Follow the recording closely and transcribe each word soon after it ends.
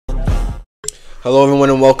Hello everyone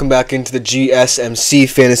and welcome back into the GSMC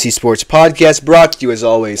Fantasy Sports Podcast, brought to you as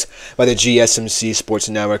always by the GSMC Sports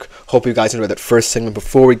Network. Hope you guys enjoyed that first segment.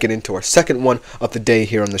 Before we get into our second one of the day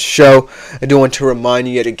here on the show, I do want to remind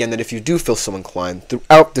you yet again that if you do feel so inclined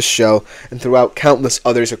throughout the show and throughout countless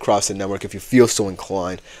others across the network, if you feel so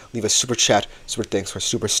inclined, leave a super chat, super thanks, or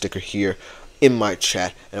super sticker here in my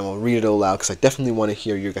chat, and I will read it aloud because I definitely want to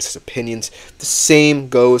hear your guys' opinions. The same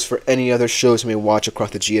goes for any other shows you may watch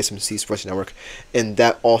across the GSMC Sports Network, and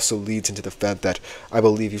that also leads into the fact that I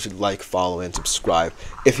believe you should like, follow, and subscribe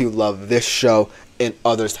if you love this show and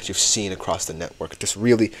others that you've seen across the network. Just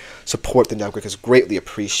really support the network is greatly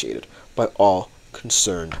appreciated by all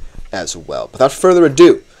concerned as well. Without further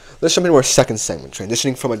ado, let's jump into our second segment,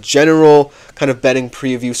 transitioning from a general kind of betting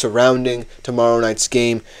preview surrounding tomorrow night's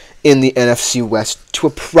game in the NFC West to a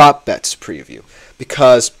prop bets preview,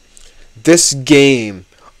 because this game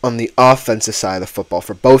on the offensive side of the football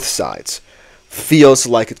for both sides feels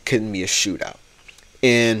like it could be a shootout.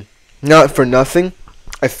 And not for nothing,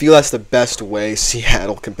 I feel that's the best way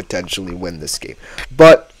Seattle can potentially win this game.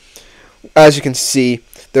 But as you can see,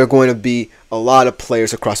 there are going to be a lot of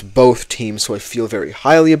players across both teams who I feel very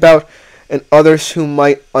highly about, and others who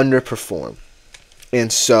might underperform.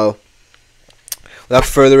 And so, without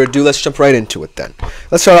further ado, let's jump right into it then.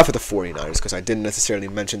 Let's start off with the 49ers, because I didn't necessarily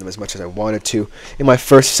mention them as much as I wanted to in my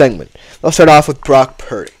first segment. I'll start off with Brock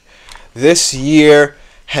Purdy. This year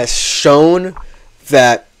has shown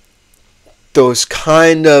that those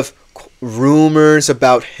kind of rumors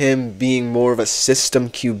about him being more of a system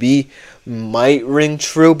QB might ring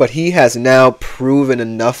true, but he has now proven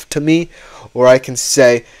enough to me where I can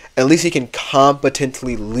say at least he can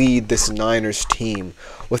competently lead this Niners team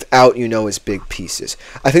without, his big pieces.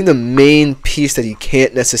 I think the main piece that he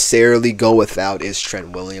can't necessarily go without is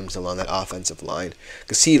Trent Williams along that offensive line,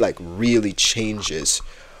 because he really changes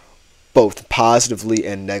both positively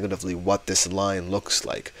and negatively what this line looks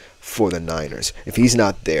like for the Niners. If he's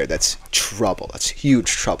not there, that's trouble. That's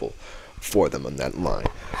huge trouble for them on that line.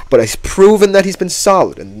 But he's proven that he's been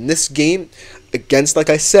solid. And in this game, against, like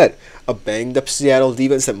I said, a banged-up Seattle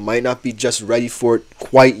defense that might not be just ready for it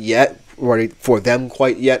quite yet, ready for them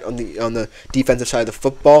quite yet on the defensive side of the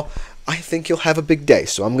football, I think he'll have a big day.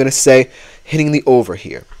 So I'm going to say hitting the over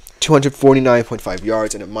here. 249.5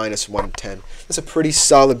 yards and at minus 110. That's a pretty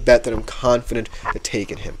solid bet that I'm confident at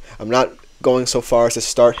taking him. I'm not going so far as to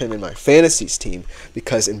start him in my fantasies team,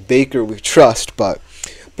 because in Baker we trust, but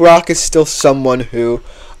Brock is still someone who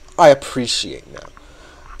I appreciate now.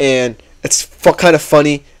 And it's kind of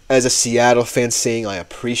funny as a Seattle fan saying I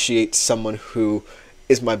appreciate someone who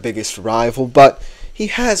is my biggest rival, but he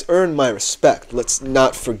has earned my respect. Let's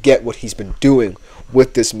not forget what he's been doing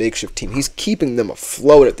with this makeshift team. He's keeping them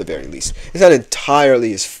afloat at the very least. It's not entirely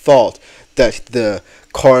his fault that the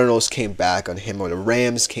Cardinals came back on him or the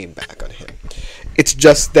Rams came back on him. It's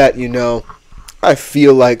just that, I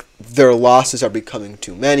feel like their losses are becoming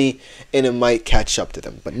too many and it might catch up to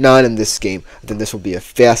them. But not in this game. I think this will be a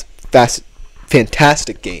fantastic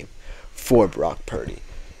game for Brock Purdy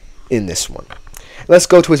in this one. Let's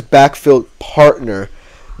go to his backfield partner,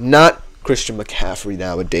 not Christian McCaffrey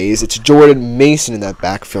nowadays. It's Jordan Mason in that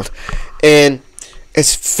backfield. And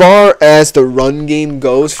as far as the run game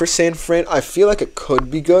goes for San Fran, I feel like it could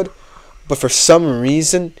be good. But for some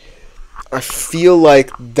reason, I feel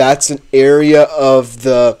like that's an area of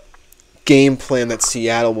the game plan that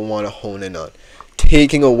Seattle will want to hone in on,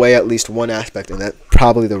 taking away at least one aspect, and that's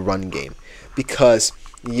probably the run game. Because,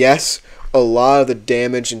 yes, a lot of the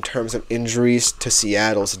damage in terms of injuries to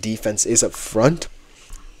Seattle's defense is up front,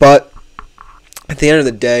 but at the end of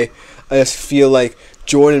the day, I just feel like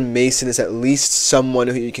Jordan Mason is at least someone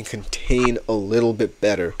who you can contain a little bit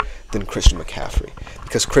better than Christian McCaffrey.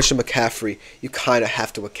 Because Christian McCaffrey, you kind of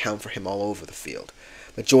have to account for him all over the field.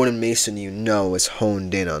 But Jordan Mason, is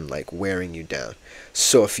honed in on wearing you down.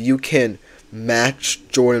 So if you can match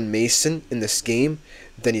Jordan Mason in this game,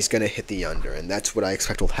 then he's going to hit the under. And that's what I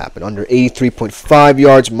expect will happen. Under 83.5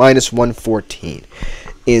 yards, minus 114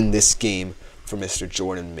 in this game for Mr.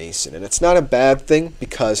 Jordan Mason. And it's not a bad thing,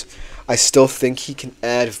 because I still think he can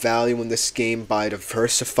add value in this game by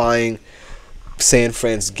diversifying San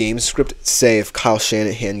Fran's game script. Say if Kyle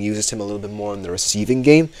Shanahan uses him a little bit more in the receiving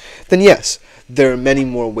game, then yes, there are many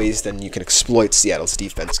more ways than you can exploit Seattle's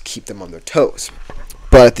defense, keep them on their toes.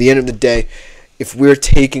 But at the end of the day, if we're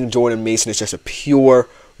taking Jordan Mason as just a pure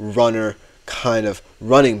runner kind of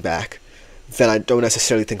running back, then I don't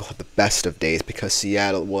necessarily think he'll have the best of days, because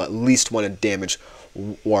Seattle will at least want to damage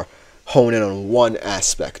or hone in on one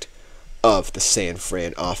aspect of the San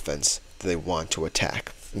Fran offense that they want to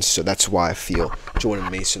attack. And so that's why I feel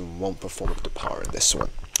Jordan Mason won't perform up to par in this one.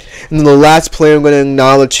 And then the last player I'm going to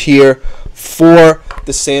acknowledge here for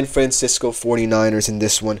the San Francisco 49ers in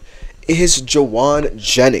this one is Jauan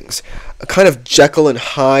Jennings, a kind of Jekyll and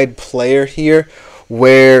Hyde player here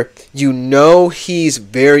where you know he's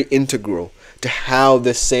very integral to how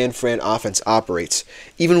this San Fran offense operates,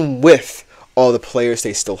 even with all the players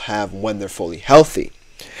they still have when they're fully healthy.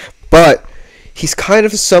 But he's kind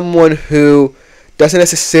of someone who doesn't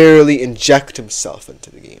necessarily inject himself into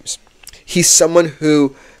the games. He's someone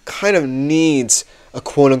who kind of needs a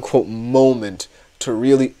quote-unquote moment to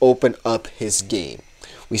really open up his game.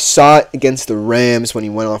 We saw it against the Rams when he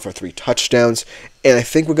went off for 3 touchdowns, and I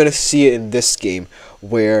think we're going to see it in this game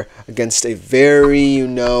where against a very,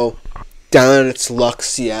 down on its luck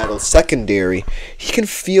Seattle secondary, he can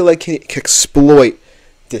feel like he can exploit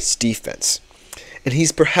this defense. And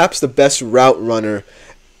he's perhaps the best route runner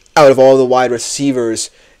out of all the wide receivers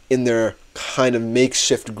in their kind of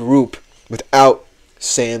makeshift group without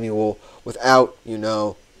Samuel, without,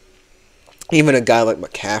 even a guy like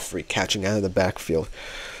McCaffrey catching out of the backfield.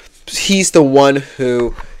 He's the one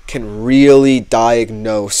who can really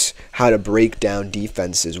diagnose how to break down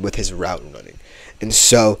defenses with his route running. And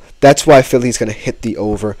so that's why I feel he's going to hit the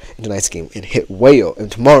over in tonight's game and in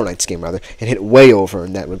tomorrow night's game and hit way over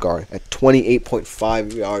in that regard at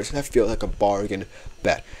 28.5 yards. That feels like a bargain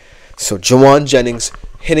bet. So Jauan Jennings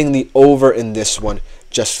hitting the over in this one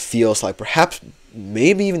just feels like perhaps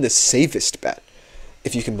maybe even the safest bet,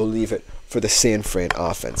 if you can believe it, for the San Fran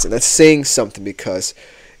offense. And that's saying something, because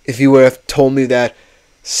if you would have told me that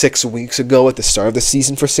 6 weeks ago at the start of the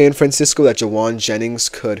season for San Francisco that Jauan Jennings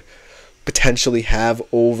could potentially have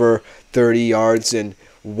over 30 yards in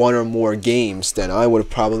one or more games, then I would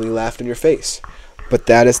have probably laughed in your face. But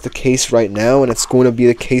that is the case right now, and it's going to be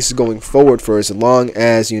the case going forward for as long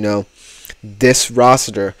as, this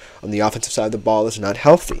roster on the offensive side of the ball is not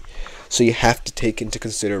healthy. So you have to take into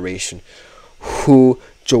consideration who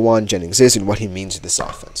Jauan Jennings is and what he means to this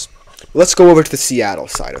offense. Let's go over to the Seattle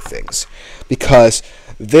side of things, because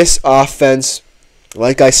this offense,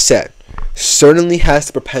 like I said, certainly has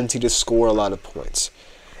the propensity to score a lot of points.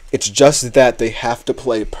 It's just that they have to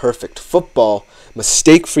play perfect football,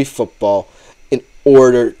 mistake-free football, in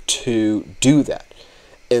order to do that.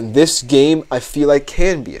 And this game, I feel like,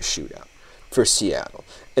 can be a shootout for Seattle.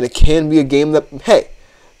 And it can be a game that, hey,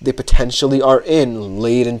 they potentially are in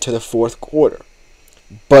late into the fourth quarter.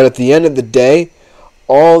 But at the end of the day,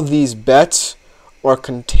 all these bets are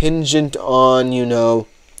contingent on,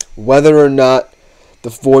 whether or not the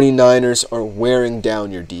 49ers are wearing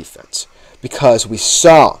down your defense. Because we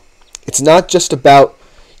saw, it's not just about,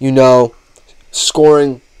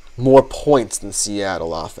 scoring more points than the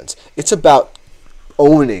Seattle offense. It's about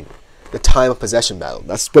owning the time of possession battle.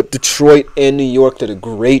 That's what Detroit and New York did a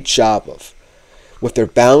great job of. With their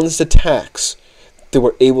balanced attacks, they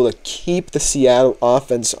were able to keep the Seattle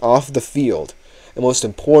offense off the field, and most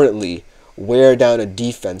importantly, wear down a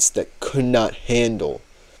defense that could not handle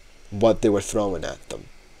what they were throwing at them.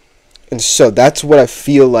 And so that's what I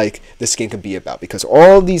feel like this game could be about, because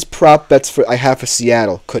all these prop bets I have for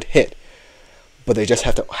Seattle could hit, but they just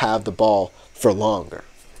have to have the ball for longer,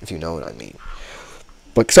 if you know what I mean.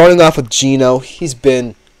 But starting off with Geno, he's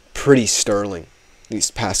been pretty sterling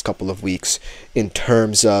these past couple of weeks in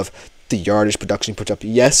terms of the yardage production he puts up.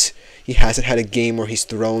 Yes, he hasn't had a game where he's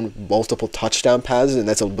thrown multiple touchdown passes, and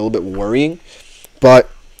that's a little bit worrying. But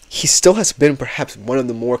he still has been perhaps one of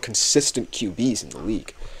the more consistent QBs in the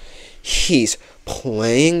league. He's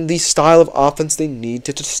playing the style of offense they need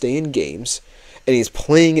to stay in games, and he's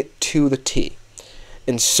playing it to the T.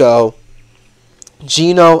 And so,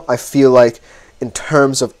 Geno, I feel like, in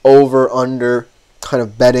terms of over-under kind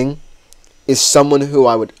of betting, is someone who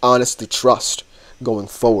I would honestly trust going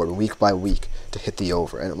forward week by week to hit the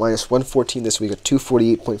over. And at minus 114 this week at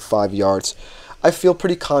 248.5 yards, I feel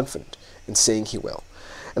pretty confident in saying he will.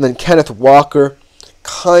 And then Kenneth Walker,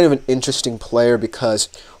 kind of an interesting player, because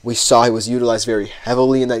we saw he was utilized very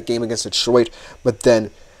heavily in that game against Detroit, but then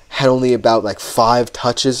had only about 5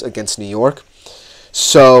 touches against New York.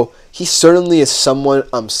 So he certainly is someone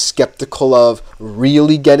I'm skeptical of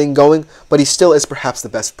really getting going, but he still is perhaps the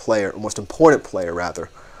best player, or most important player rather,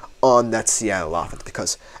 on that Seattle offense,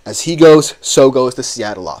 because as he goes, so goes the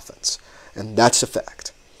Seattle offense, and that's a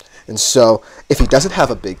fact. And so if he doesn't have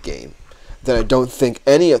a big game, then I don't think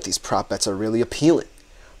any of these prop bets are really appealing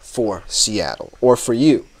for Seattle, or for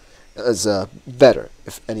you as a bettor,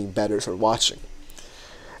 if any bettors are watching.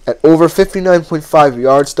 At over 59.5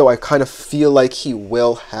 yards, though, I kind of feel like he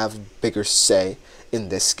will have bigger say in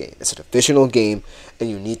this game. It's a divisional game, and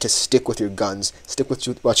you need to stick with your guns, stick with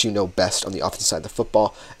what you know best on the offensive side of the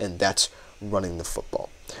football, and that's running the football.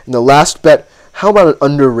 And the last bet how about an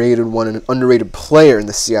underrated one and an underrated player in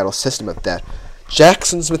the Seattle system at that?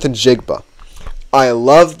 Jackson Smith-Njigba. I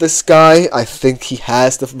love this guy. I think he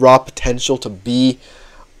has the raw potential to be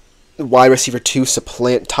wide receiver 2,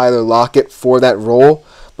 supplant Tyler Lockett for that role.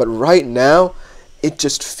 But right now, it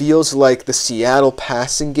just feels like the Seattle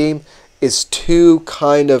passing game is too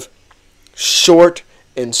kind of short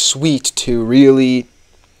and sweet to really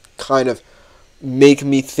kind of make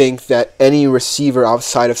me think that any receiver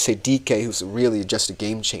outside of, say, DK, who's really just a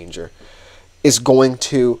game changer, is going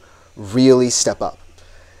to really step up.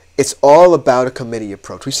 It's all about a committee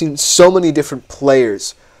approach. We've seen so many different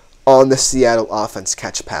players on the Seattle offense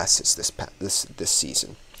catch passes this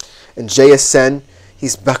season. And JSN,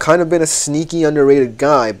 he's kind of been a sneaky, underrated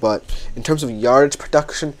guy, but in terms of yardage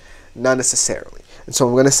production, not necessarily. And so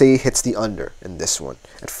I'm going to say he hits the under in this one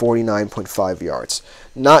at 49.5 yards.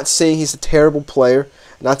 Not saying he's a terrible player,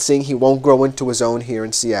 not saying he won't grow into his own here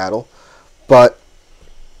in Seattle, but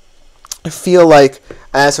I feel like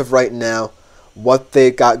as of right now, what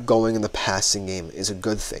they got going in the passing game is a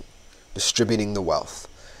good thing, distributing the wealth.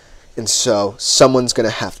 And so someone's going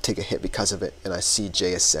to have to take a hit because of it, and I see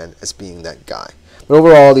JSN as being that guy. But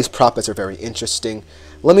overall, these prop bets are very interesting.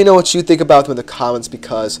 Let me know what you think about them in the comments,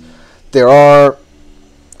 because there are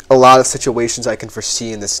a lot of situations I can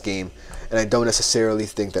foresee in this game, and I don't necessarily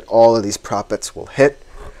think that all of these prop bets will hit,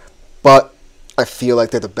 but I feel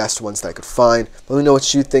like they're the best ones that I could find. Let me know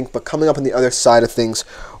what you think. But coming up on the other side of things,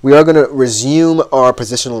 we are going to resume our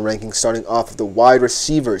positional ranking, starting off with the wide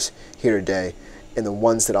receivers here today, and the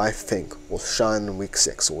ones that I think will shine in Week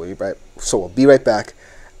 6. So we'll be right back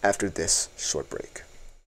after this short break.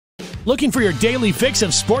 Looking for your daily fix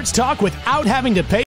of sports talk without having to pay